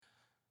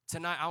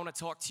Tonight, I want to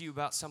talk to you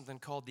about something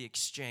called the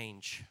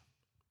exchange.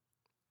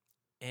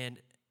 And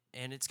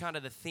it's kind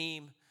of the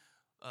theme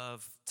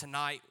of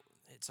tonight.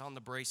 It's on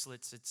the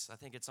bracelets. I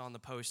think it's on the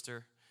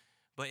poster.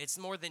 But it's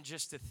more than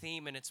just a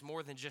theme, and it's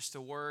more than just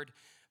a word,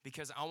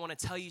 because I want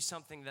to tell you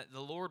something that the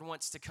Lord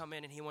wants to come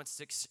in and He wants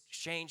to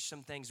exchange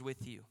some things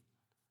with you.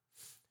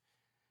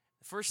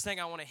 The first thing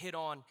I want to hit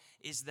on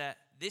is that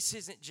this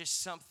isn't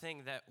just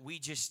something that we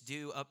just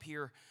do up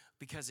here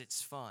because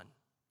it's fun.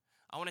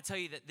 I want to tell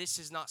you that this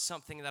is not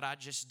something that I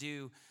just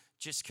do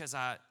just because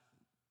I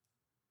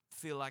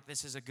feel like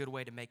this is a good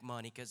way to make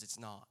money, because it's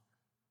not.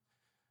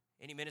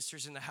 Any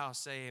ministers in the house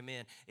say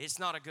amen. It's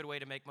not a good way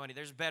to make money.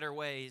 There's better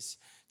ways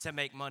to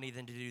make money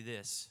than to do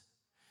this.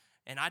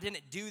 And I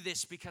didn't do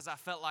this because I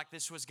felt like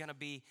this was going to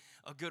be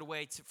a good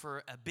way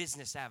for a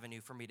business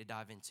avenue for me to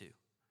dive into.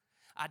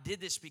 I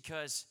did this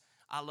because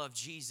I love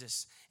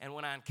Jesus. And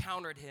when I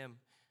encountered Him,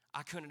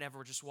 I couldn't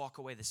ever just walk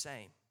away the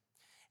same.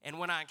 And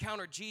when I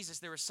encountered Jesus,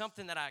 there was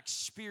something that I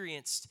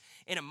experienced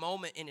in a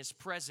moment in His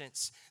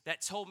presence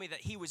that told me that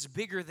He was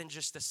bigger than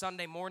just a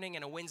Sunday morning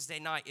and a Wednesday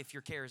night. If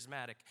you're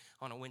charismatic,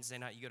 on a Wednesday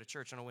night, you go to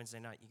church. On a Wednesday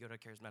night, you go to a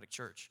charismatic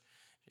church.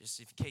 Just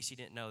in case you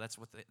didn't know, that's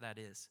what that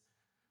is.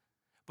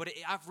 But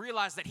I've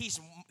realized that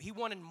He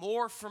wanted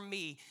more from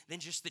me than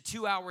just the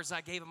 2 hours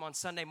I gave Him on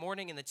Sunday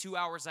morning and the 2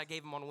 hours I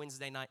gave Him on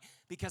Wednesday night,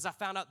 because I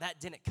found out that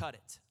didn't cut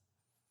it.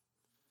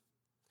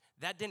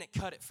 That didn't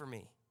cut it for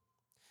me.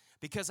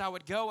 Because I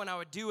would go and I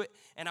would do it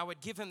and I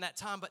would give Him that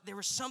time. But there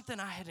was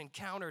something I had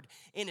encountered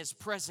in His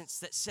presence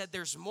that said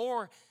there's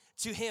more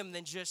to Him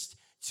than just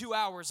 2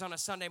 hours on a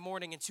Sunday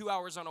morning and 2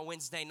 hours on a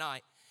Wednesday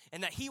night.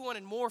 And that He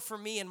wanted more for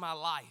me in my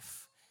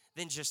life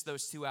than just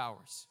those 2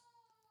 hours.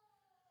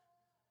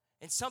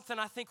 And something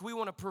I think we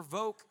want to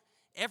provoke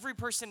every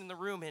person in the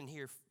room in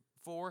here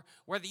for,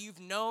 whether you've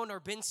known or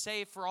been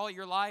saved for all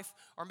your life,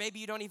 or maybe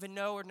you don't even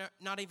know or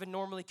not even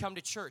normally come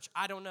to church.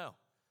 I don't know.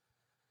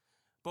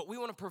 But we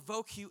want to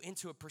provoke you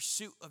into a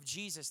pursuit of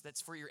Jesus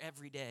that's for your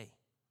everyday.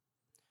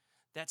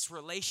 That's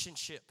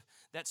relationship.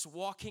 That's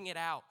walking it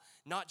out.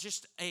 Not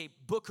just a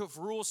book of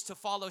rules to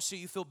follow so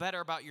you feel better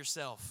about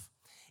yourself.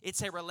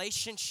 It's a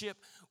relationship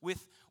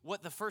with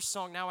what the first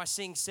song, Now I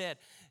Sing, said.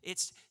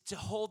 It's to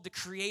hold the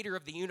creator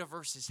of the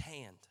universe's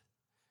hand.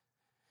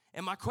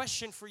 And my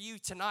question for you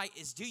tonight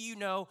is, do you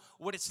know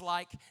what it's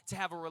like to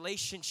have a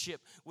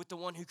relationship with the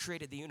one who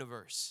created the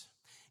universe?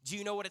 Do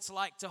you know what it's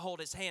like to hold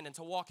His hand and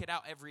to walk it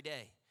out every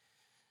day?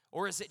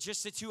 Or is it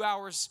just the 2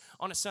 hours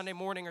on a Sunday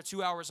morning or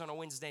 2 hours on a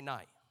Wednesday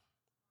night?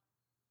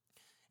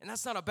 And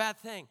that's not a bad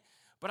thing,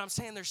 but I'm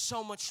saying there's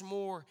so much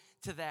more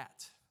to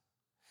that.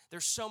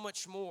 There's so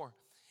much more.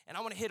 And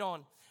I want to hit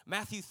on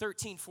Matthew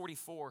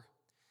 13:44.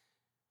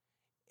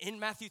 In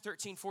Matthew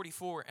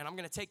 13:44, and I'm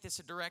going to take this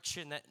a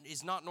direction that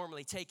is not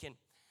normally taken,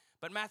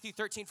 but Matthew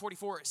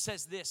 13:44, it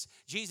says this.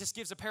 Jesus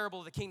gives a parable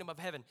of the kingdom of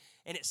heaven,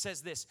 and it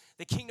says this: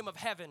 the kingdom of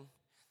heaven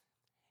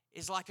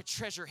is like a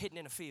treasure hidden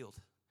in a field.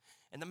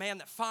 And the man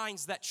that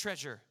finds that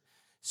treasure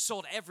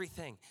sold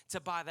everything to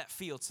buy that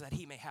field so that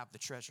he may have the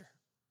treasure.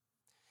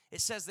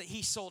 It says that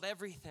he sold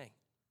everything.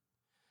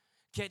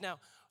 Okay, now,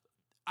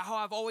 how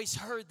I've always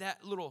heard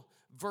that little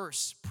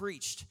verse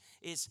preached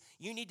is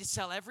you need to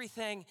sell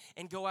everything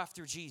and go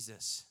after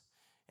Jesus.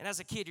 And as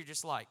a kid, you're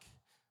just like,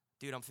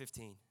 dude, I'm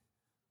 15.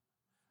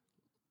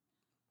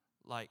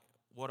 Like,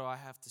 what do I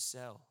have to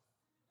sell?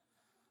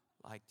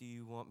 Like, do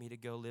you want me to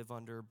go live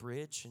under a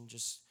bridge and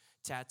just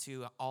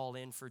tattoo all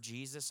in for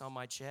Jesus on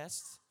my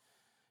chest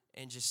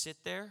and just sit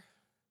there?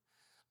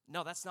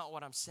 No, that's not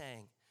what I'm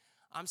saying.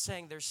 I'm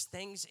saying there's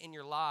things in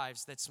your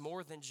lives that's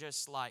more than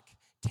just like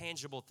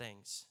tangible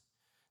things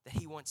that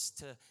He wants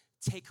to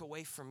take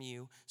away from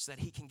you so that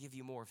He can give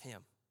you more of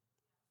Him.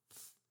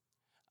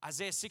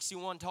 Isaiah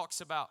 61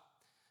 talks about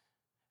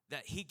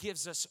that He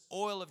gives us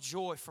oil of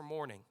joy for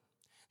mourning,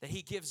 that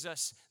He gives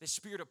us the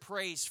spirit of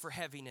praise for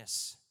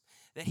heaviness,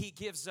 that He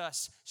gives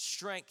us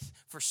strength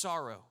for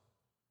sorrow.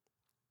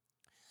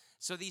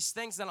 So these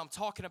things that I'm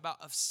talking about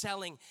of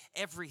selling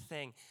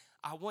everything,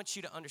 I want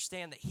you to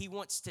understand that He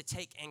wants to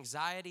take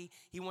anxiety,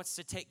 He wants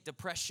to take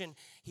depression,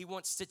 He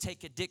wants to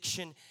take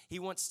addiction, He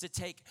wants to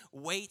take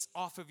weight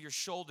off of your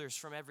shoulders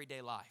from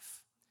everyday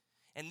life.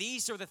 And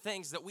these are the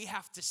things that we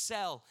have to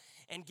sell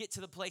and get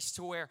to the place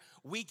to where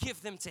we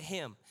give them to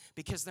Him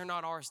because they're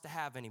not ours to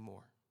have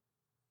anymore.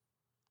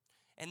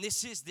 And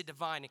this is the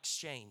divine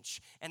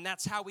exchange. And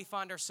that's how we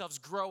find ourselves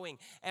growing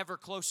ever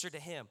closer to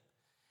Him.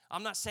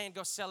 I'm not saying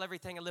go sell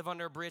everything and live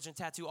under a bridge and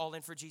tattoo all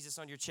in for Jesus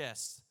on your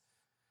chest.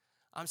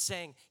 I'm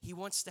saying He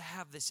wants to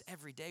have this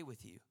every day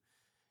with you.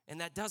 And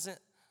that doesn't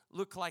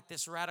look like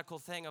this radical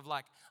thing of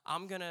like,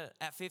 I'm going to,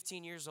 at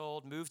 15 years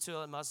old, move to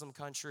a Muslim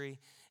country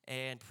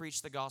and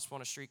preach the gospel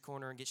on a street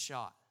corner and get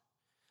shot.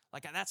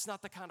 Like, that's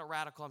not the kind of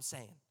radical I'm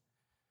saying.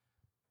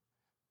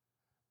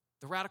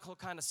 The radical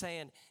kind of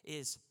saying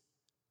is,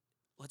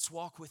 let's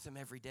walk with Him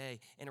every day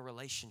in a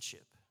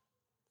relationship.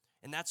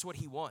 And that's what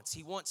He wants.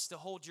 He wants to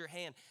hold your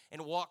hand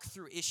and walk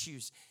through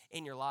issues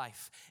in your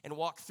life and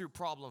walk through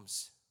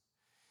problems.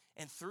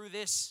 And through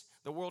this,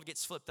 the world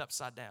gets flipped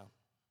upside down.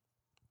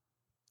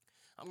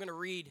 I'm going to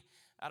read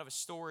out of a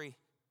story.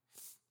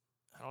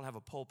 I don't have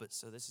a pulpit,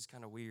 so this is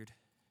kind of weird.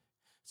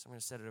 So I'm going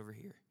to set it over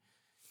here.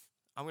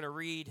 I'm going to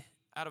read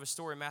out of a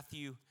story,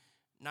 Matthew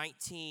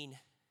 19,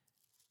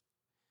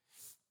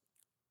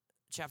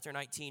 chapter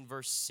 19,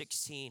 verse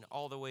 16,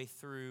 all the way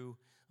through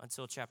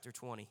until chapter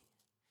 20.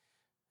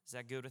 Is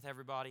that good with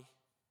everybody?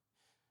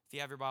 If you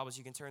have your Bibles,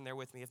 you can turn there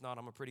with me. If not,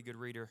 I'm a pretty good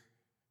reader.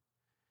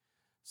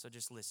 So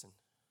just listen.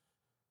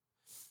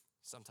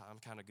 Sometimes I'm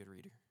kind of a good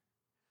reader.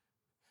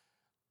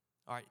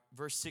 All right,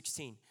 verse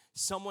 16.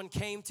 Someone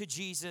came to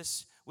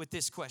Jesus with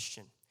this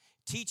question.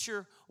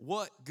 Teacher,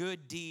 what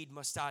good deed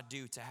must I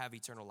do to have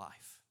eternal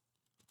life?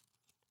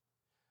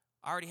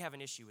 I already have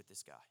an issue with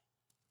this guy.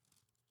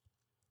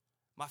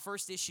 My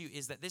first issue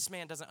is that this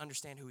man doesn't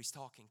understand who he's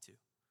talking to.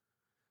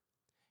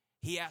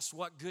 He asked,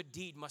 what good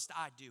deed must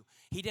I do?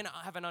 He didn't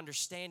have an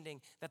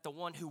understanding that the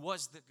one who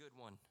was the good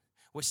one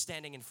was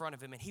standing in front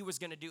of him, and he was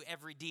going to do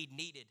every deed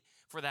needed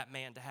for that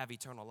man to have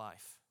eternal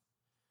life.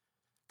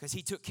 Because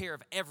he took care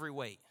of every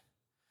weight.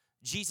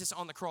 Jesus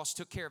on the cross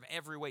took care of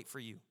every weight for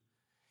you.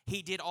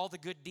 He did all the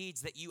good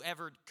deeds that you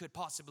ever could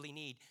possibly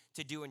need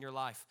to do in your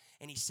life.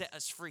 And he set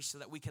us free so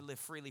that we can live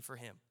freely for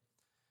him.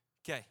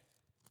 Okay.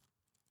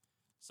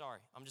 Sorry,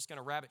 I'm just going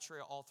to rabbit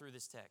trail all through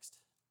this text.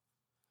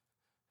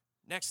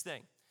 Next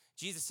thing.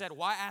 Jesus said,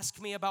 why ask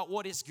me about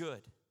what is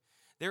good?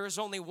 There is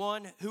only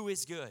one who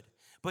is good.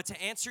 But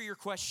to answer your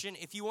question,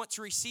 if you want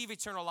to receive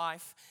eternal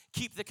life,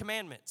 keep the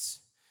commandments.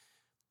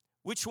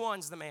 Which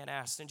ones, the man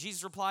asked. And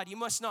Jesus replied, you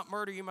must not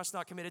murder, you must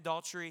not commit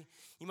adultery,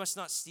 you must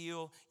not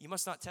steal, you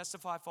must not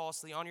testify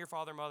falsely, honor your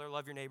father and mother,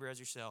 love your neighbor as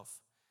yourself.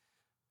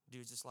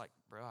 Dude's just like,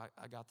 bro,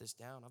 I got this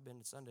down. I've been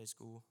to Sunday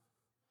school.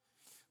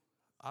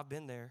 I've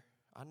been there.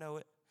 I know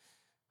it.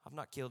 I've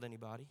not killed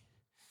anybody.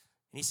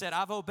 And he said,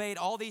 I've obeyed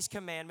all these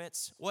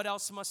commandments. What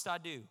else must I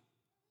do?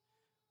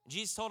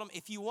 Jesus told him,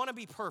 if you want to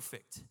be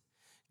perfect,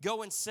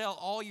 go and sell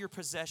all your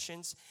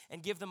possessions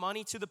and give the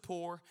money to the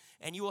poor,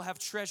 and you will have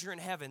treasure in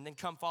heaven. Then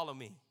come follow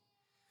me.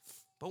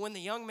 But when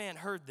the young man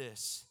heard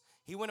this,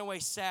 he went away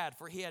sad,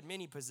 for he had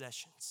many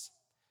possessions.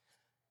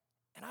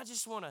 And I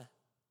just want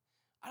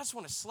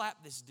to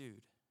slap this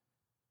dude.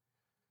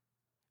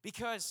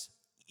 Because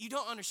you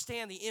don't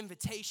understand the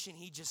invitation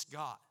he just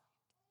got.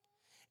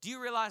 Do you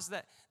realize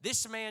that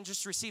this man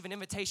just received an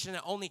invitation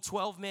that only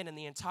 12 men in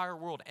the entire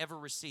world ever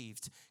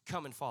received?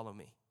 Come and follow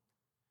me.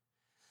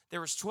 There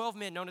was 12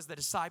 men known as the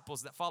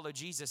disciples that followed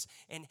Jesus.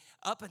 And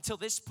up until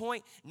this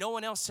point, no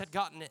one else had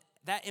gotten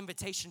that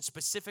invitation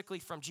specifically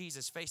from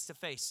Jesus face to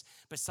face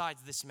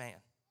besides this man.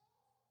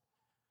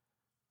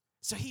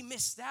 So he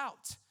missed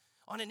out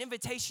on an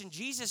invitation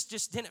Jesus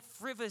just didn't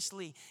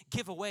frivolously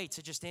give away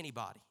to just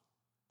anybody.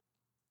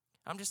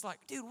 I'm just like,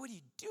 dude, what are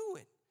you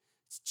doing?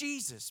 It's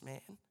Jesus,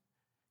 man.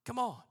 Come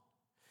on.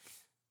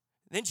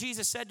 Then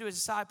Jesus said to his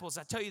disciples,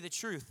 I tell you the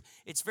truth,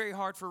 it's very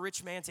hard for a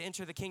rich man to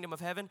enter the kingdom of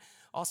heaven.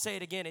 I'll say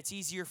it again, it's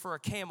easier for a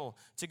camel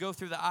to go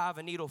through the eye of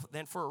a needle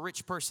than for a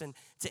rich person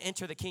to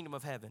enter the kingdom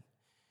of heaven.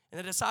 And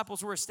the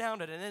disciples were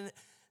astounded. And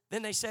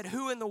then they said,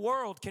 who in the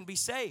world can be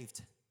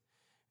saved?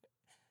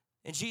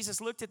 And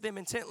Jesus looked at them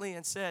intently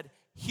and said,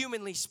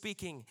 humanly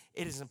speaking,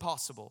 it is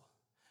impossible.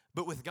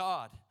 But with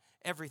God,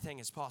 everything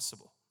is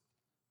possible.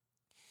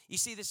 You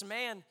see, this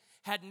man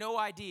had no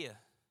idea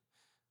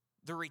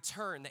the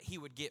return that he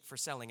would get for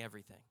selling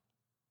everything.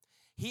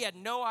 He had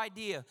no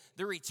idea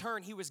the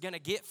return he was going to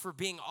get for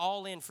being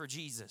all in for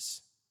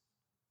Jesus.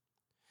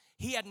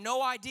 He had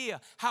no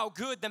idea how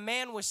good the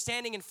man was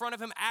standing in front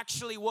of him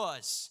actually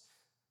was.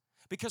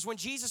 Because when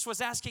Jesus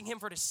was asking him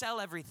to sell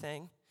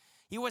everything,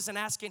 he wasn't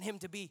asking him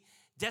to be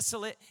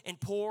desolate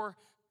and poor.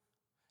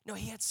 No,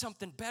 he had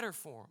something better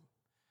for him.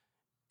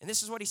 And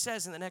this is what he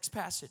says in the next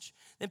passage.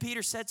 Then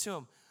Peter said to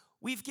him,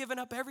 we've given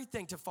up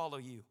everything to follow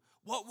you.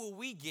 What will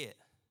we get?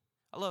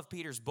 I love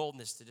Peter's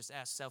boldness to just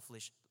ask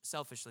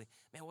selfishly,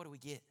 man, what do we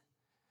get?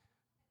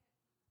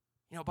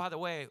 You know, by the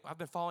way, I've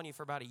been following you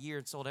for about a year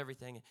and sold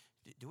everything.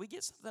 Do we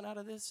get something out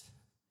of this?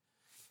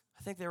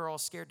 I think they were all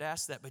scared to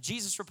ask that. But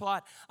Jesus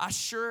replied, I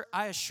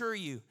assure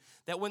you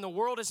that when the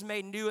world is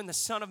made new and the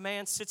Son of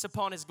Man sits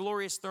upon his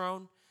glorious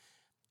throne,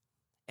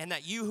 and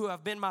that you who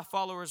have been my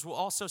followers will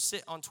also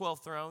sit on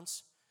 12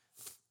 thrones,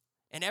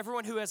 and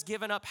everyone who has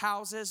given up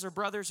houses or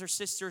brothers or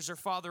sisters or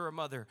father or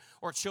mother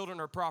or children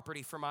or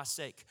property for my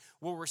sake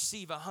will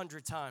receive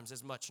 100 times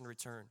as much in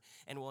return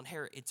and will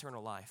inherit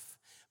eternal life.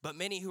 But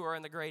many who are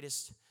the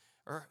greatest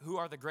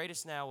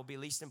now will be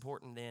least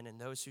important then,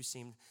 and those who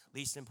seem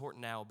least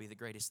important now will be the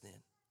greatest then.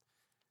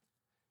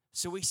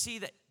 So we see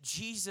that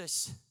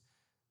Jesus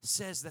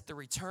says that the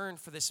return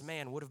for this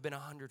man would have been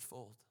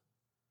 100-fold.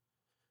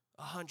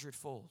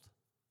 100-fold.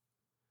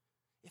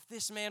 If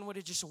this man would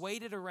have just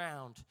waited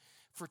around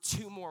for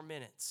 2 more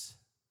minutes,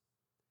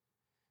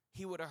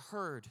 he would have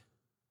heard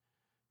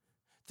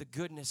the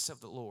goodness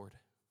of the Lord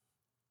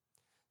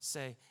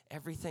say,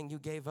 everything you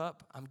gave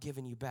up, I'm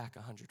giving you back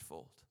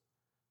 100-fold.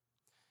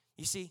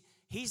 You see,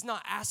 He's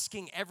not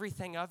asking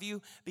everything of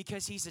you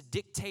because he's a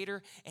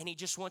dictator and he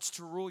just wants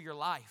to rule your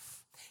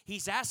life.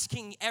 He's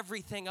asking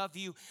everything of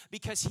you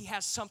because he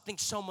has something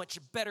so much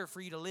better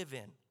for you to live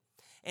in.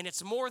 And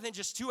it's more than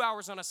just 2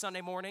 hours on a Sunday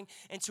morning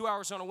and 2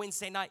 hours on a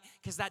Wednesday night,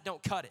 because that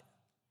don't cut it.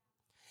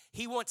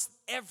 He wants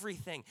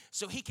everything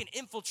so he can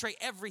infiltrate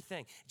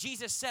everything.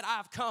 Jesus said, I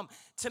have come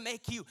to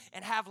make you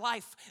and have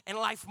life and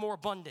life more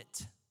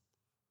abundant.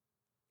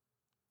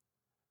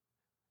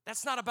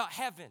 That's not about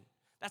heaven.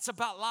 That's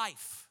about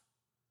life.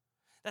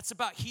 That's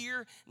about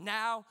here,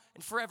 now,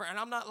 and forever. And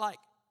I'm not like,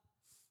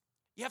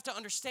 you have to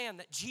understand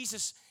that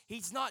Jesus,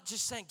 he's not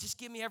just saying, just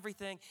give me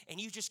everything and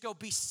you just go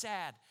be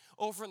sad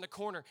over in the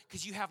corner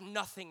because you have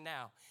nothing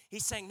now.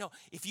 He's saying, no,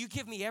 if you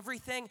give me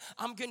everything,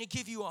 I'm going to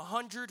give you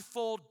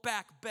 100-fold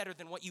back better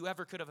than what you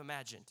ever could have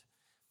imagined.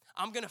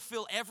 I'm going to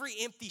fill every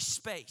empty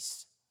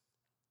space.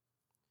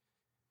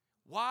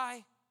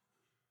 Why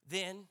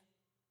then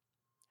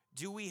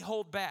do we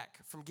hold back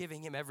from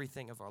giving him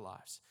everything of our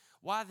lives?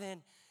 Why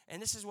then?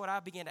 And this is what I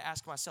began to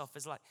ask myself,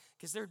 is like,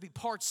 because there'd be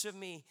parts of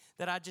me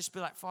that I'd just be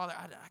like, Father,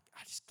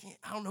 I just can't,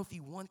 I don't know if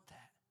you want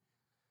that.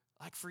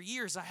 Like for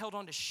years, I held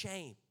on to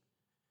shame.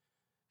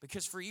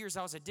 Because for years,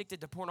 I was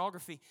addicted to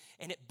pornography,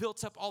 and it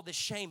built up all this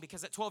shame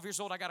because at 12 years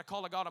old, I got a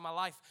call of God in my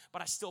life,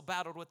 but I still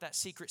battled with that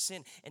secret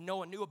sin, and no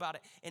one knew about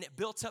it. And it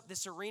built up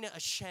this arena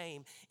of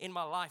shame in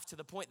my life to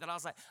the point that I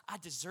was like, I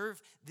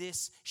deserve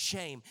this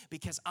shame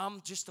because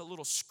I'm just a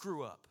little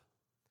screw up.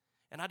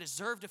 And I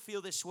deserve to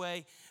feel this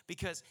way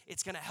because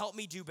it's going to help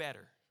me do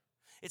better.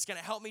 It's going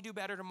to help me do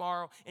better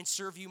tomorrow and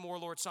serve you more,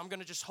 Lord. So I'm going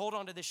to just hold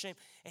on to this shame.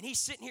 And he's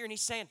sitting here and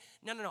he's saying,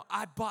 no,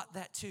 I bought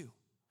that too.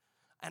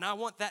 And I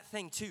want that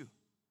thing too.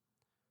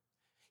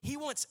 He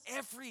wants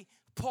every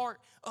part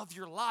of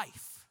your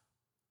life.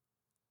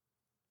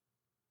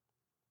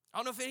 I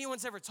don't know if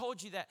anyone's ever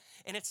told you that.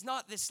 And it's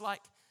not this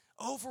like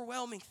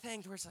overwhelming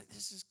thing where it's like,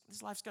 this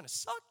life's going to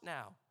suck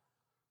now.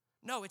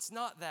 No, it's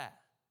not that.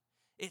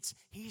 It's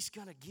he's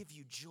going to give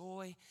you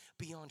joy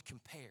beyond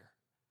compare.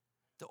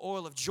 The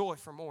oil of joy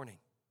for mourning.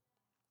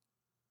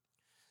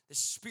 The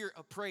spirit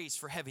of praise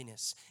for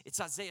heaviness. It's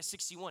Isaiah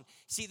 61.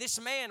 See,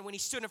 this man, when he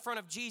stood in front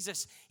of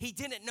Jesus, he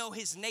didn't know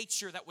his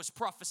nature that was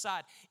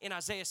prophesied in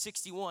Isaiah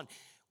 61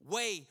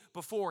 way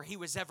before he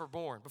was ever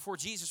born. Before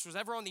Jesus was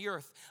ever on the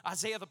earth,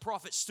 Isaiah the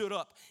prophet stood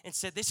up and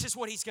said, this is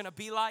what he's going to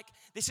be like,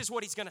 this is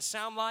what he's going to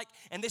sound like,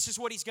 and this is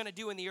what he's going to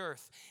do in the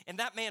earth. And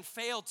that man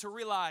failed to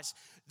realize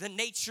the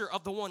nature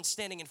of the one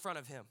standing in front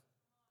of him.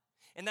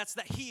 And that's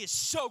that he is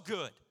so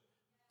good.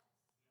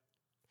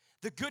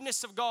 The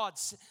goodness of God,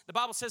 the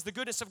Bible says the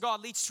goodness of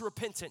God leads to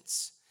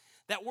repentance.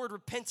 That word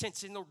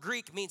repentance in the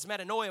Greek means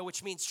metanoia,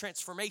 which means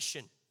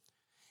transformation.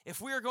 If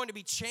we are going to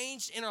be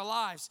changed in our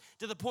lives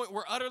to the point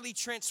we're utterly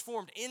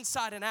transformed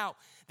inside and out,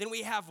 then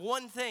we have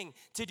one thing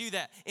to do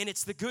that, and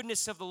it's the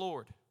goodness of the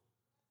Lord.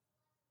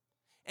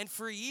 And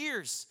for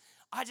years,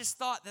 I just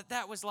thought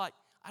that was like,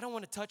 I don't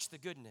want to touch the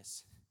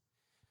goodness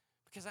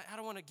because I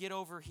don't want to get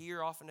over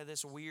here off into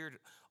this weird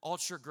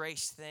ultra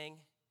grace thing.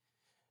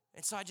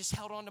 And so I just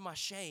held on to my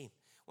shame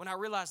when I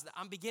realized that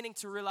I'm beginning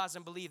to realize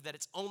and believe that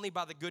it's only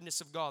by the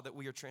goodness of God that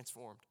we are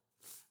transformed.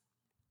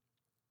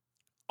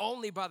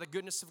 Only by the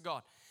goodness of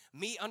God.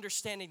 Me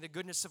understanding the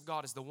goodness of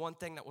God is the one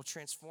thing that will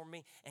transform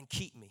me and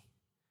keep me.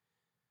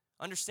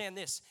 Understand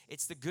this.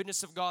 It's the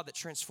goodness of God that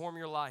transforms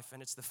your life,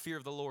 and it's the fear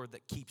of the Lord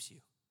that keeps you.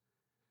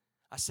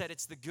 I said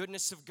it's the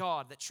goodness of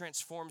God that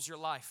transforms your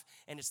life,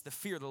 and it's the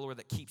fear of the Lord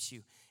that keeps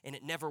you. And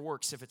it never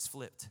works if it's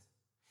flipped.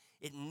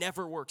 It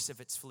never works if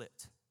it's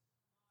flipped.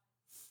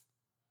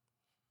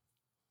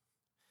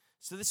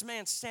 So this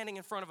man's standing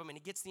in front of him, and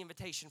he gets the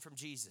invitation from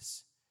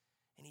Jesus.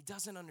 And he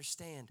doesn't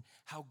understand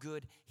how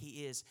good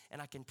he is.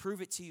 And I can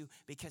prove it to you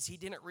because he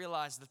didn't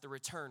realize that the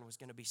return was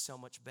going to be so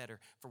much better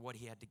for what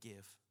he had to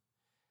give.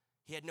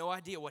 He had no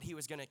idea what he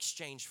was going to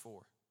exchange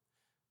for.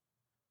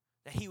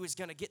 That he was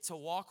going to get to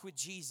walk with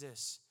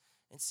Jesus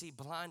and see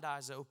blind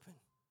eyes open,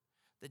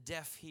 the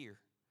deaf hear,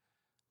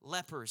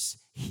 lepers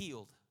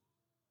healed.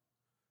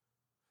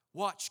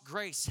 Watch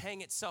grace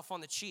hang itself on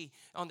the tree.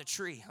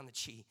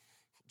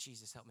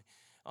 Jesus, help me.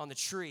 On the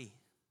tree.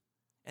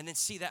 And then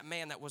see that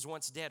man that was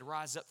once dead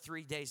rise up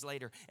 3 days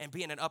later and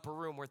be in an upper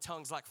room where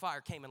tongues like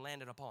fire came and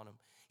landed upon him.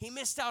 He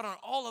missed out on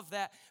all of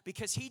that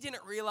because he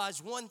didn't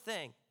realize one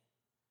thing.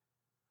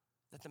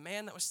 That the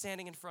man that was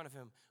standing in front of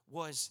him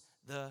was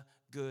the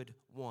good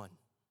one.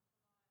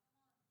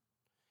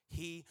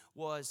 He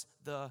was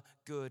the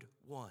good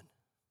one.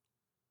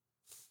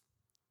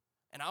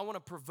 And I want to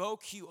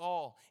provoke you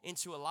all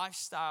into a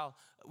lifestyle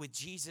with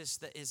Jesus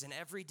that is an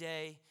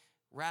everyday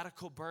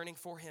radical burning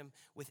for him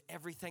with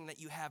everything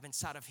that you have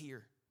inside of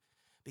here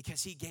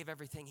because he gave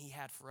everything he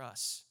had for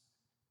us.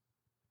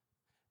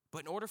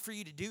 But in order for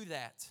you to do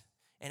that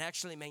and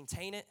actually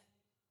maintain it,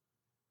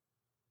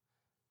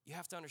 you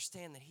have to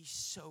understand that he's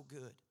so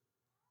good.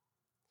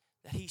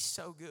 That he's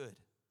so good.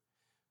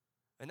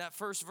 In that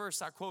first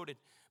verse I quoted,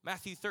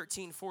 Matthew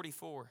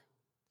 13:44,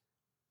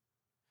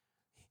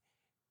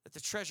 that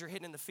the treasure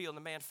hidden in the field, and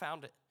the man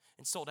found it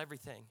and sold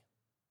everything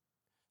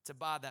to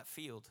buy that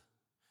field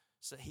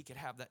so that he could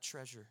have that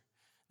treasure.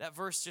 That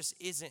verse just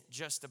isn't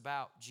just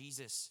about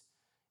Jesus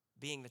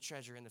being the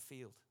treasure in the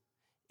field.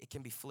 It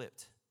can be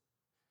flipped.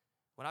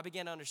 When I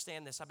began to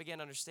understand this, I began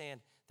to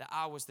understand that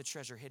I was the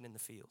treasure hidden in the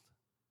field.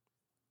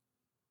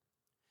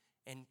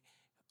 And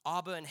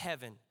Abba in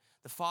heaven,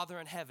 the Father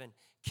in heaven,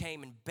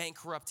 came and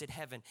bankrupted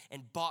heaven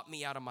and bought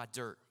me out of my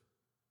dirt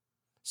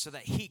so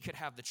that he could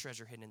have the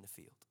treasure hidden in the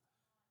field.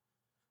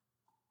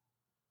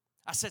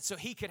 I said, so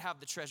he could have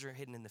the treasure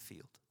hidden in the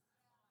field.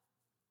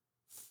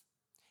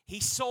 He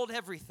sold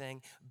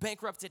everything,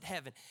 bankrupted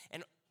heaven.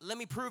 And let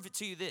me prove it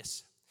to you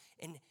this.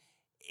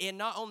 In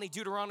not only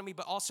Deuteronomy,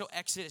 but also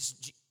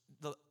Exodus,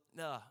 the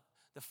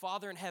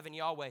Father in heaven,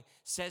 Yahweh,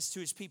 says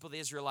to his people, the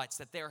Israelites,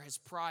 that they are his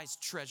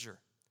prized treasure.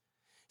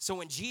 So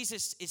when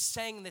Jesus is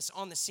saying this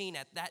on the scene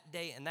at that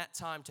day and that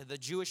time to the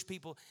Jewish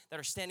people that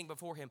are standing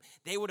before him,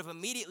 they would have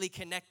immediately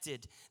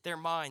connected their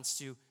minds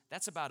to,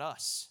 that's about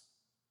us.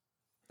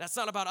 That's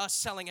not about us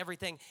selling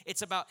everything.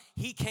 It's about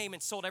he came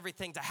and sold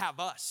everything to have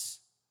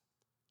us.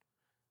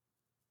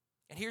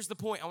 And here's the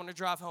point I want to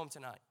drive home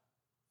tonight.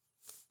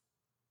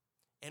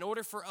 In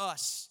order for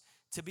us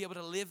to be able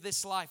to live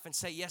this life and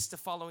say yes to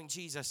following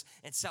Jesus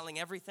and selling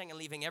everything and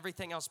leaving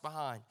everything else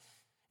behind.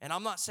 And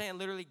I'm not saying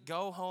literally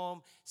go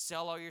home,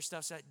 sell all your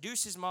stuff. Say,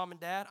 deuces, mom and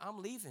dad,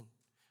 I'm leaving.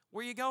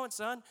 Where you going,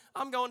 son?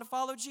 I'm going to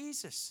follow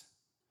Jesus.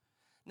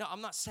 No,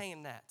 I'm not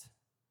saying that.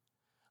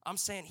 I'm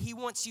saying he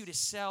wants you to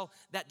sell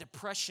that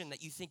depression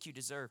that you think you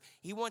deserve.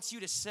 He wants you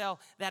to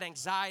sell that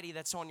anxiety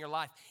that's on your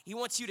life. He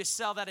wants you to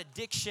sell that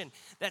addiction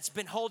that's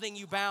been holding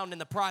you bound in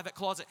the private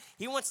closet.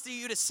 He wants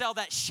you to sell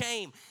that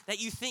shame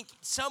that you think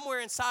somewhere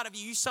inside of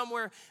you, you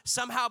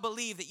somehow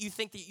believe that you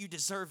think that you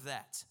deserve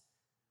that.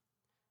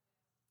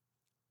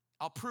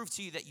 I'll prove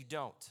to you that you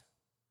don't.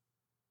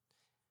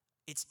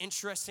 It's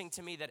interesting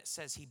to me that it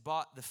says he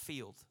bought the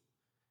field.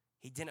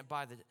 He didn't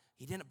buy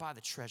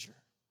the treasure.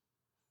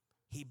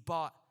 He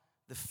bought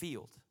the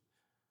field.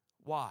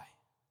 Why?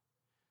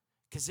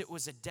 Because it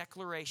was a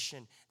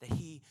declaration that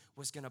he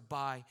was going to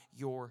buy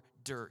your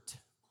dirt.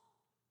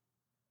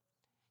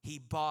 He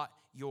bought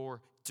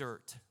your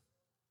dirt.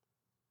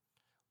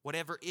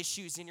 Whatever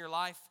issues in your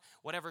life,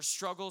 whatever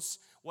struggles,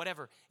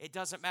 whatever, it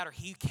doesn't matter.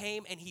 He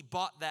came and he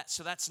bought that,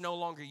 so that's no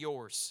longer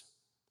yours.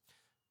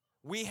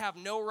 We have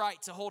no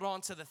right to hold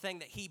on to the thing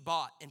that he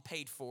bought and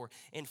paid for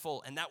in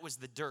full, and that was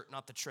the dirt,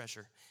 not the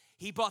treasure.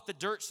 He bought the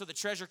dirt so the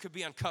treasure could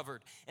be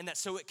uncovered and that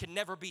so it could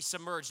never be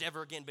submerged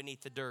ever again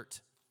beneath the dirt.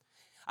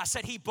 I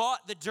said he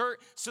bought the dirt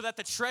so that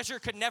the treasure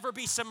could never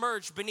be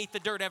submerged beneath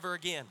the dirt ever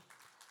again.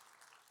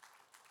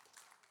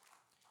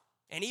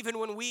 And even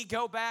when we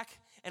go back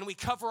and we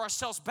cover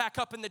ourselves back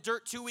up in the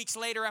dirt 2 weeks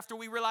later after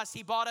we realize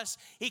he bought us,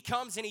 he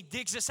comes and he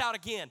digs us out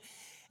again.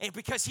 And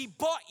because he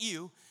bought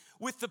you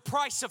with the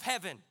price of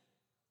heaven.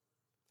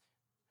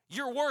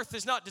 Your worth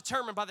is not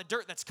determined by the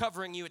dirt that's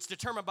covering you. It's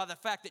determined by the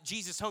fact that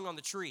Jesus hung on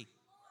the tree.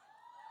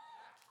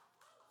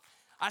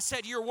 I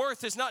said your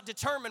worth is not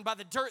determined by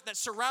the dirt that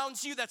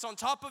surrounds you, that's on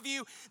top of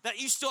you,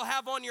 that you still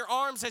have on your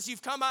arms as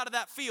you've come out of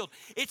that field.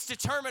 It's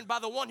determined by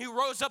the one who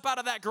rose up out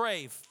of that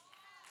grave.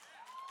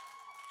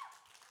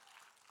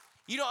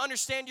 You don't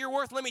understand your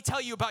worth? Let me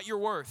tell you about your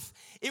worth.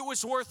 It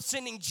was worth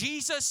sending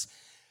Jesus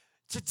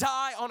to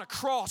die on a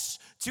cross,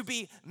 to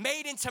be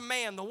made into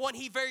man, the one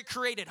he very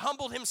created,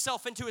 humbled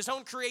himself into his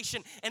own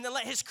creation, and then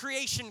let his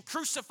creation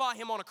crucify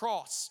him on a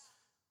cross.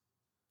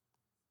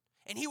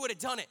 And he would have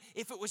done it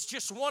if it was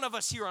just one of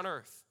us here on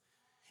earth.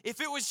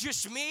 If it was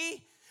just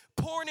me,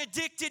 porn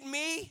addicted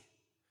me,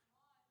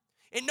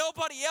 and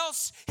nobody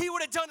else, he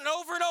would have done it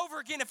over and over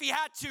again if he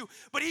had to,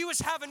 but he was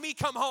having me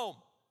come home.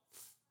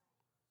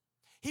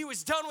 He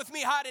was done with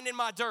me hiding in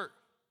my dirt.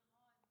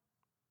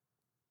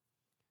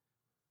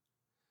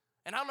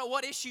 And I don't know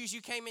what issues you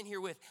came in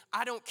here with.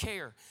 I don't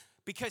care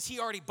because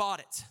he already bought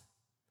it.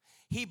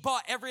 He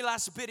bought every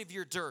last bit of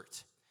your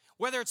dirt.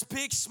 Whether it's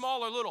big,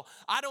 small, or little,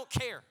 I don't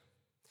care.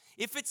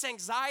 If it's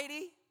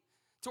anxiety,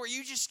 to where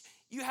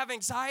you have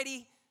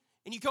anxiety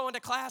and you go into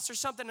class or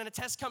something and a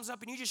test comes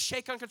up and you just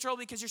shake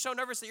uncontrollably because you're so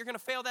nervous that you're going to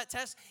fail that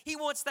test, he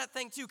wants that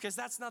thing too because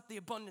that's not the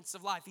abundance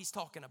of life he's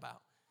talking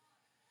about.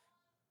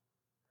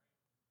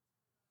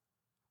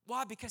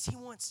 Why? Because he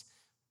wants,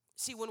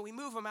 see, when we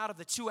move him out of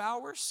the 2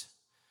 hours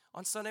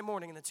on Sunday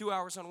morning and the 2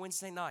 hours on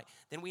Wednesday night,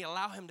 then we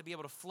allow him to be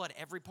able to flood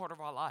every part of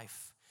our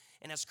life.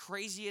 And as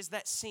crazy as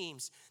that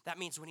seems, that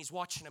means when he's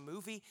watching a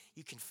movie,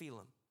 you can feel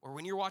him. Or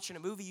when you're watching a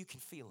movie, you can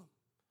feel him.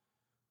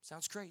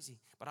 Sounds crazy,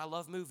 but I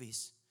love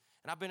movies.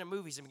 And I've been in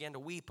movies and began to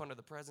weep under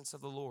the presence of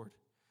the Lord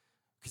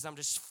because I'm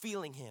just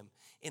feeling him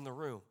in the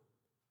room.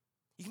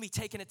 You can be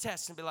taking a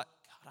test and be like,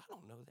 God, I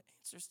don't know the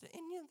answers to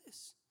any of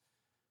this.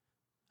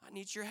 I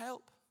need your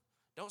help.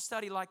 Don't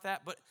study like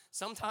that, but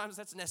sometimes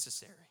that's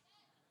necessary.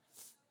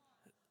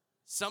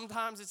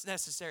 Sometimes it's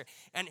necessary.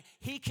 And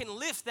he can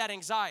lift that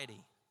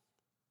anxiety.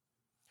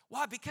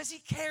 Why? Because he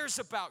cares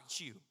about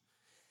you.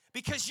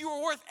 Because you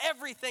are worth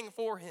everything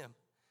for him.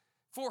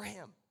 For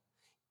him.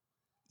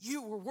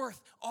 You were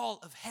worth all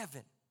of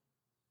heaven.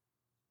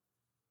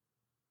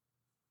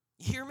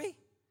 You hear me?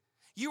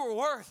 You were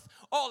worth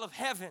all of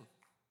heaven.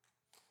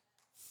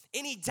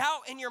 Any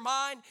doubt in your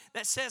mind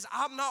that says,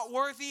 I'm not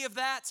worthy of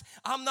that,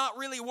 I'm not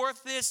really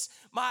worth this,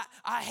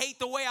 I hate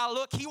the way I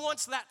look, he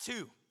wants that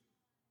too.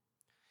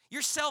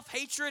 Your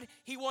self-hatred,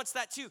 he wants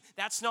that too.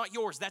 That's not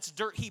yours. That's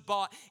dirt he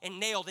bought and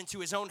nailed into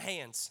his own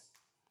hands.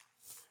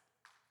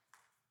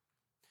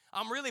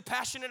 I'm really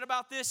passionate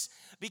about this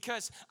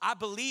because I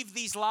believed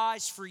these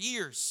lies for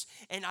years.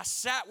 And I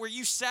sat where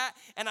you sat,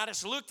 and I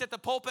just looked at the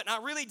pulpit, and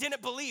I really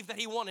didn't believe that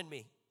he wanted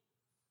me.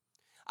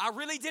 I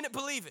really didn't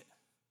believe it.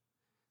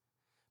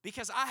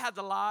 Because I had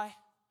the lie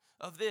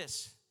of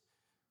this.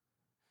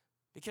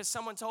 Because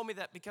someone told me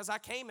that because I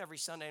came every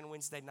Sunday and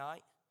Wednesday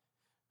night.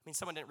 I mean,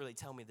 someone didn't really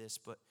tell me this,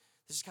 but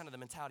this is kind of the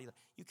mentality.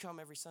 You come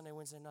every Sunday,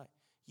 Wednesday night.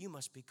 You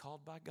must be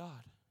called by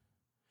God.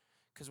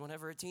 Because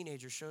whenever a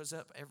teenager shows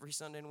up every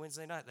Sunday and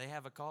Wednesday night, they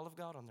have a call of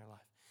God on their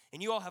life.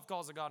 And you all have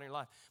calls of God in your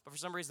life. But for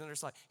some reason, they're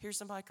just like, here's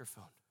the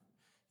microphone.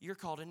 You're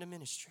called into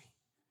ministry.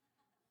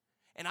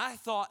 And I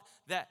thought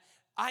that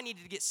I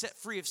needed to get set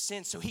free of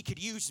sin so he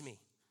could use me.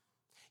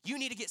 You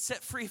need to get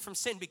set free from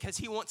sin because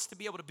he wants to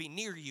be able to be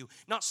near you,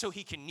 not so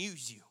he can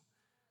use you.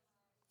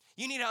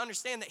 You need to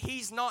understand that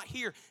he's not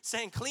here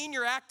saying, clean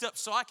your act up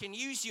so I can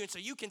use you and so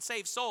you can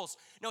save souls.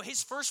 No,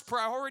 his first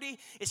priority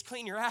is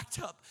clean your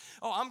act up.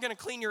 Oh, I'm going to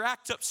clean your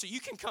act up so you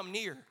can come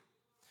near.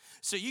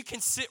 So you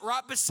can sit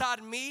right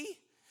beside me,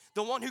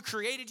 the one who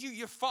created you,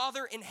 your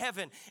Father in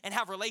heaven, and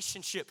have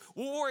relationship.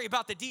 We'll worry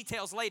about the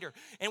details later,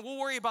 and we'll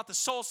worry about the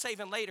soul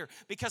saving later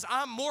because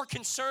I'm more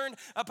concerned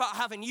about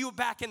having you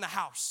back in the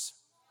house.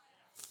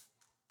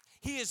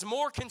 He is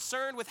more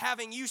concerned with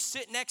having you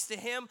sit next to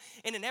him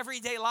in an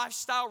everyday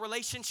lifestyle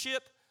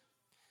relationship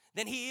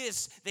than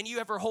you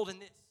ever holding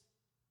this,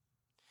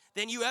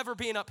 than you ever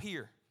being up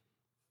here.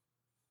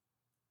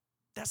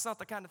 That's not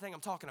the kind of thing I'm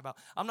talking about.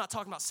 I'm not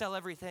talking about sell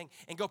everything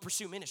and go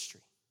pursue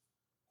ministry.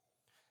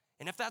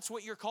 And if that's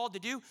what you're called to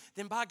do,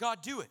 then by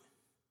God, do it.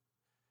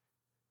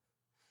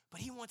 But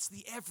he wants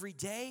the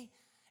everyday,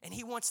 and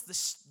he wants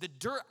the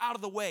dirt out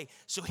of the way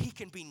so he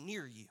can be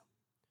near you.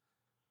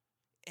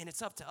 And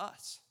it's up to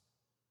us.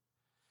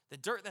 The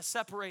dirt that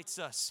separates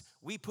us,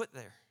 we put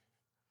there.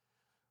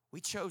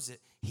 We chose it.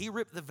 He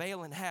ripped the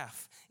veil in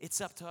half. It's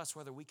up to us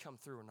whether we come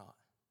through or not.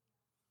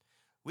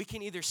 We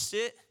can either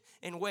sit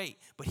and wait,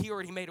 but he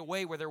already made a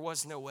way where there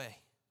was no way.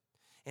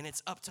 And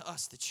it's up to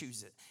us to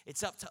choose it.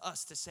 It's up to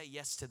us to say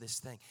yes to this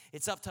thing.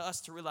 It's up to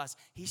us to realize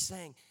he's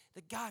saying,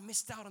 the guy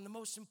missed out on the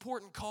most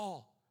important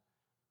call.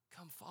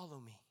 Come follow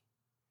me.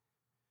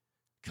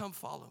 Come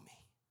follow me.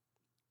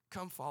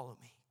 Come follow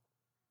me.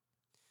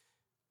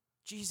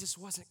 Jesus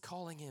wasn't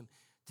calling him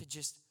to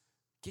just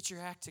get your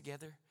act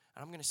together,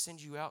 and I'm going to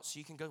send you out so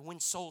you can go win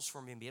souls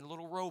for me and be a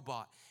little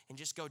robot and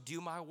just go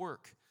do my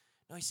work.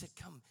 No, he said,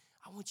 come,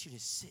 I want you to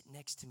sit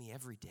next to me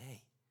every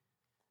day.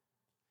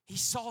 He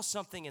saw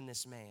something in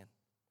this man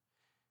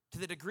to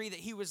the degree that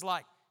he was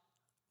like,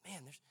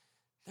 man,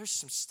 there's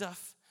some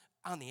stuff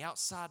on the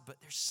outside, but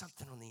there's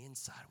something on the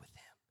inside with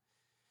him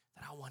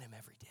that I want him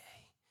every day.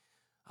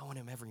 I want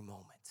him every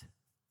moment.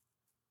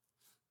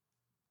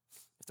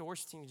 If the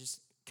worship team would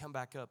just come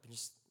back up and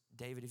just,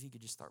 David, if you could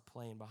just start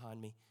playing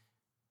behind me.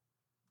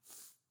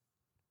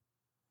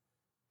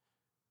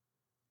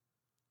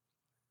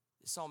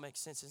 This all makes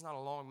sense. It's not a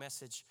long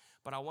message,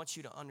 but I want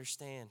you to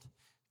understand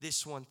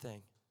this one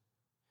thing,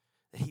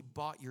 that he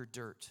bought your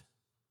dirt.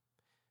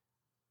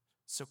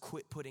 So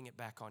quit putting it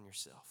back on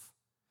yourself.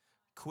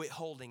 Quit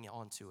holding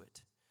onto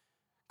it.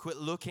 Quit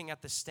looking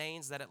at the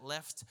stains that it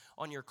left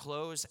on your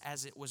clothes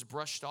as it was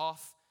brushed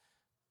off,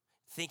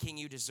 thinking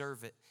you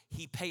deserve it.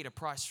 He paid a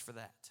price for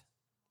that.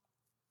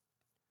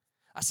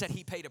 I said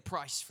he paid a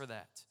price for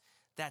that.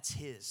 That's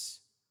his.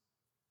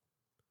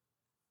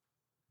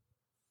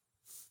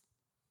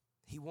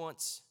 He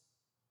wants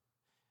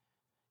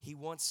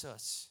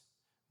us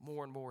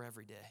more and more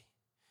every day.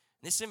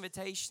 This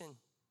invitation,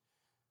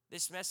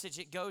 this message,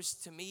 it goes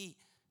to me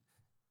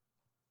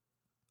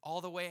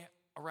all the way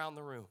around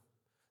the room.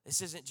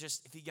 This isn't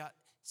just if you got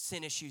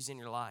sin issues in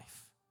your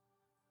life.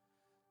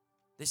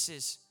 This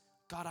is,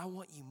 God, I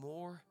want you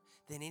more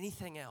than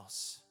anything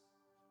else.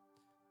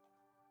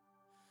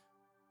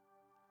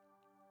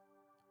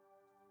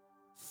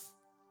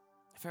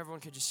 If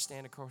everyone could just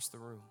stand across the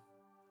room.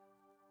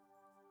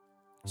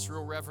 Just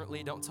real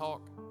reverently, don't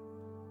talk.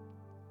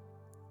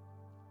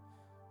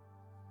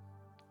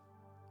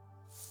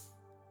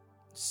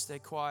 Just stay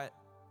quiet.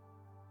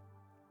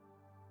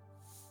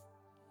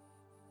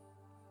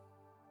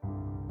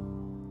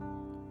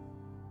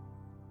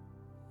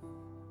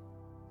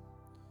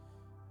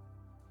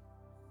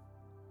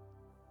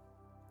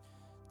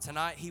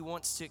 Tonight, he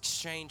wants to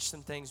exchange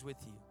some things with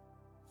you.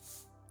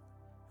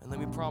 And let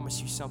me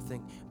promise you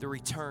something. The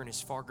return is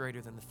far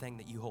greater than the thing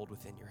that you hold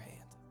within your hand.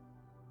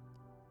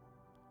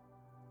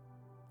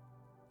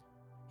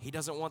 He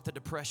doesn't want the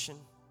depression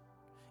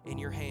in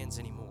your hands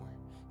anymore.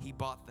 He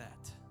bought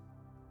that.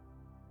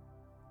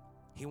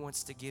 He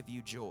wants to give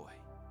you joy.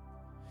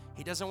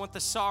 He doesn't want the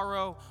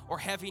sorrow or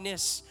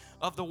heaviness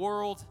of the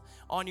world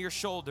on your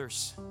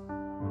shoulders.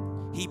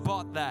 He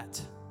bought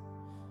that.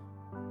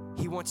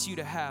 He wants you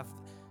to have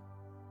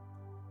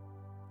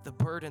the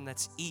burden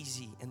that's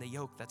easy and the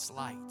yoke that's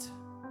light.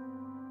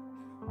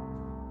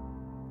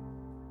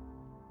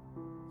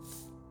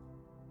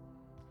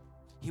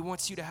 He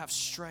wants you to have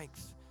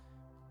strength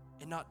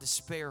and not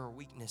despair or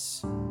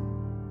weakness.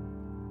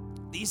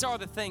 These are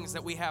the things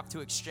that we have to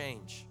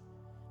exchange.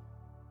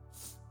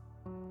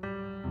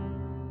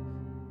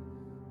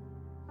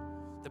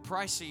 The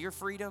price of your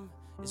freedom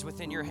is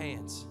within your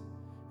hands.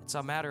 It's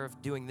a matter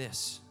of doing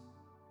this.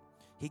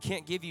 He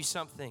can't give you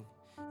something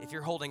if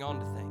you're holding on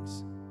to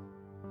things.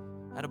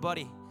 I had a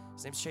buddy,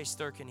 his name's Chase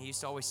Thurkin. He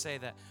used to always say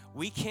that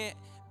we can't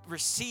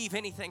receive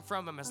anything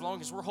from him as long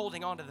as we're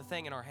holding on to the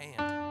thing in our hand.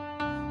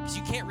 Because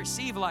you can't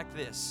receive like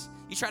this.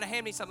 You try to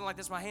hand me something like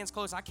this, my hand's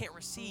closed, I can't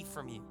receive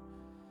from you.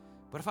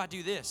 But if I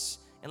do this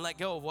and let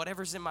go of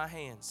whatever's in my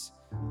hands,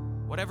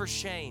 whatever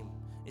shame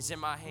is in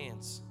my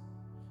hands,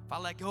 if I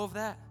let go of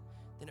that,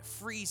 then it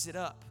frees it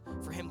up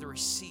for him to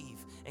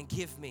receive and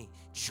give me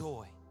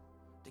joy,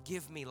 to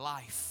give me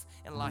life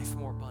and life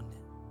more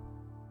abundant.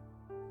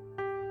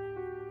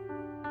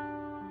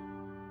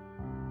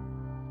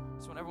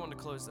 So I want everyone to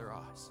close their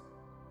eyes.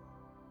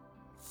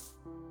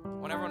 I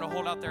want everyone to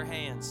hold out their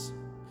hands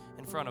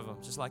in front of them,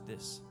 just like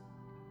this.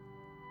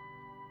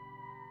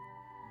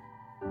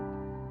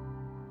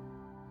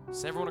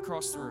 So everyone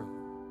across the room,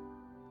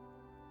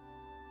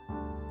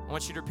 I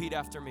want you to repeat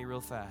after me real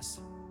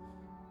fast.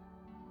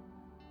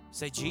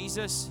 Say,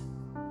 Jesus,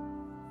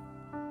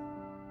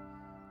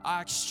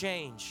 I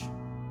exchange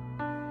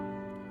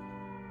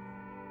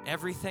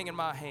everything in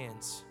my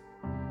hands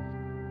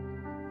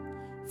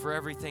for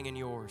everything in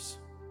yours.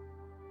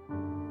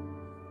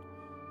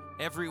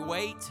 Every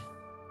weight,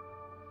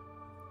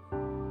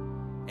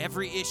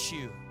 every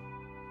issue,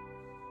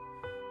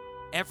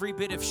 every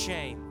bit of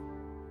shame,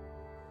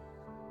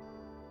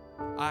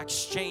 I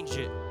exchange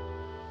it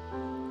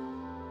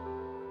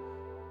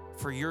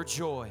for your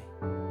joy,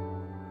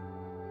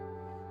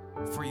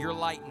 for your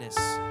lightness,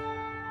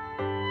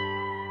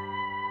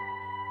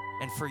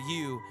 and for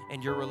you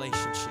and your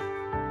relationship.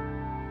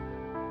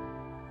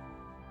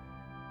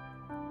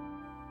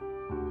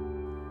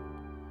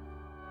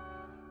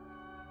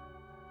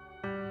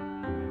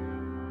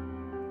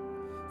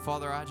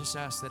 Father, I just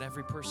ask that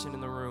every person in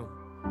the room,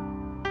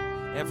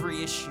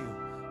 every issue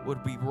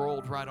would be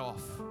rolled right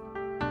off,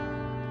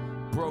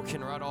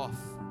 broken right off.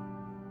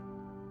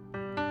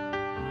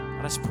 I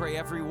just pray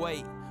every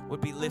weight would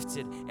be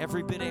lifted,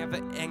 every bit of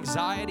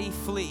anxiety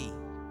flee,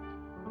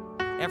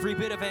 every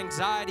bit of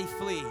anxiety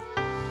flee,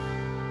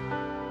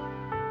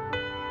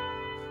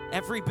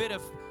 every bit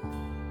of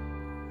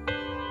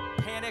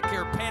panic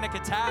or panic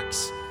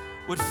attacks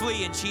would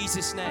flee in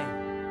Jesus' name.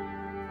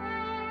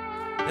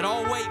 That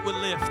all weight would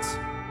lift,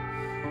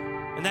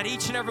 and that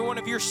each and every one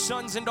of your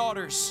sons and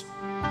daughters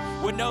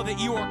would know that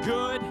you are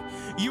good,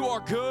 you are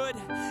good,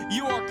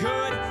 you are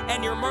good,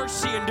 and your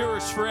mercy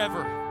endures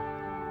forever.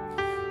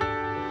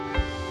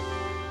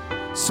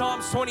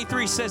 Psalms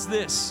 23 says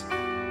this: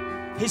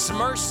 His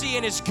mercy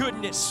and His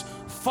goodness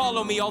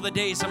follow me all the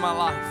days of my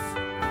life.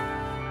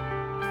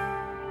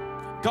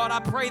 God, I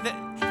pray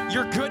that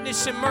your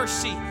goodness and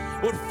mercy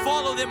would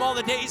follow them all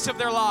the days of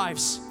their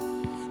lives.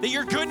 That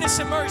your goodness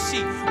and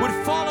mercy would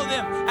follow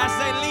them as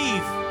they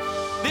leave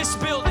this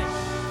building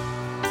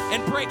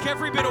and break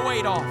every bit of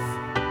weight off.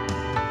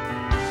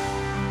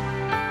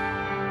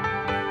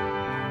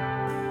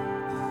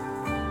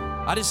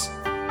 I just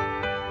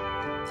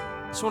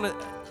want to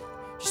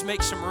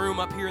make some room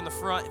up here in the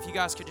front. If you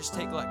guys could just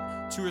take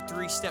like 2 or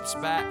 3 steps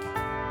back.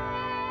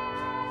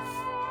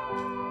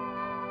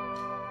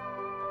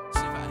 See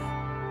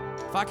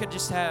if I could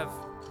just have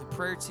the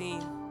prayer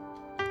team.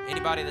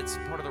 Anybody that's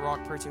part of the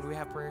Rock prayer team, do we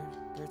have prayer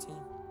team?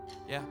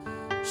 Yeah.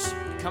 Just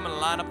come and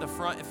line up the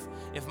front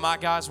if my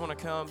guys want to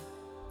come.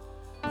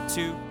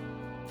 2.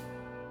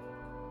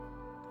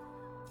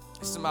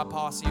 This is my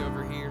posse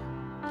over here.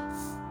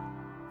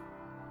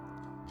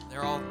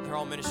 They're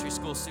all ministry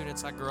school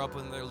students. I grew up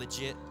with them. They're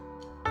legit.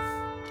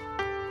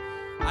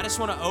 I just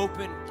want to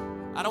open.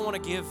 I don't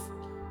want to give.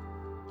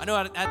 I know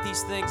at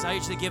these things I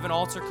usually give an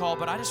altar call,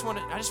 but I just want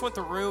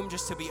the room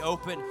just to be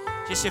open.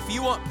 Just if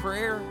you want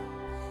prayer,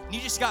 you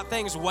just got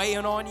things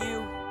weighing on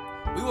you,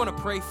 we want to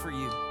pray for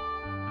you.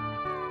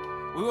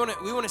 We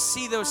want to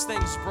see those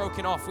things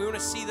broken off. We want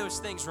to see those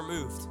things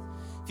removed.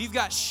 If you've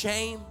got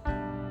shame,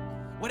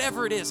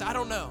 whatever it is, I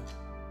don't know.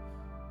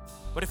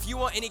 But if you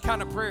want any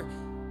kind of prayer,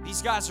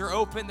 these guys are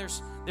open.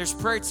 There's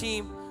prayer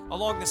team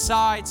along the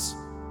sides.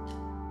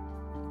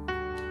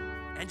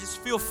 And just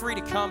feel free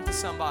to come to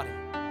somebody.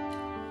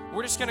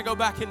 We're just going to go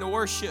back into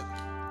worship.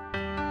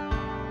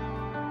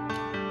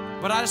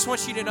 But I just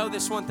want you to know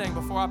this one thing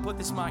before I put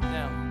this mic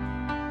down.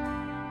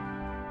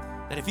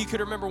 That if you could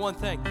remember one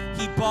thing,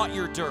 He bought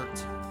your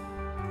dirt.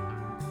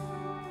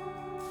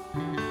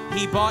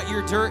 He bought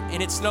your dirt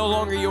and it's no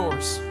longer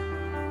yours.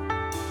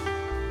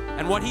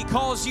 And what He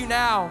calls you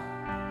now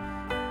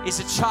is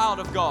a child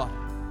of God.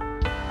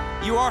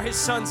 You are His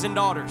sons and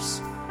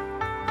daughters.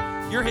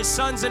 You're His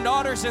sons and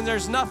daughters, and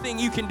there's nothing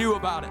you can do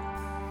about it.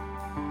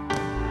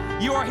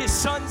 You are His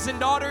sons and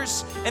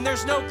daughters, and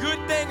there's no good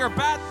thing or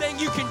bad thing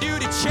you can do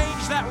to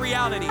change that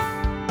reality.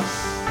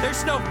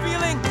 There's no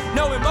feeling,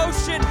 no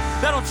emotion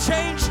that'll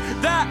change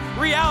that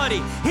reality.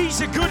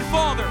 He's a good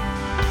Father.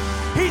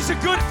 He's a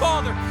good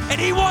Father,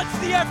 and He wants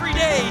the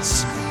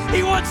everydays.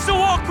 He wants to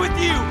walk with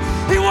you.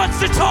 He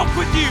wants to talk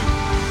with you.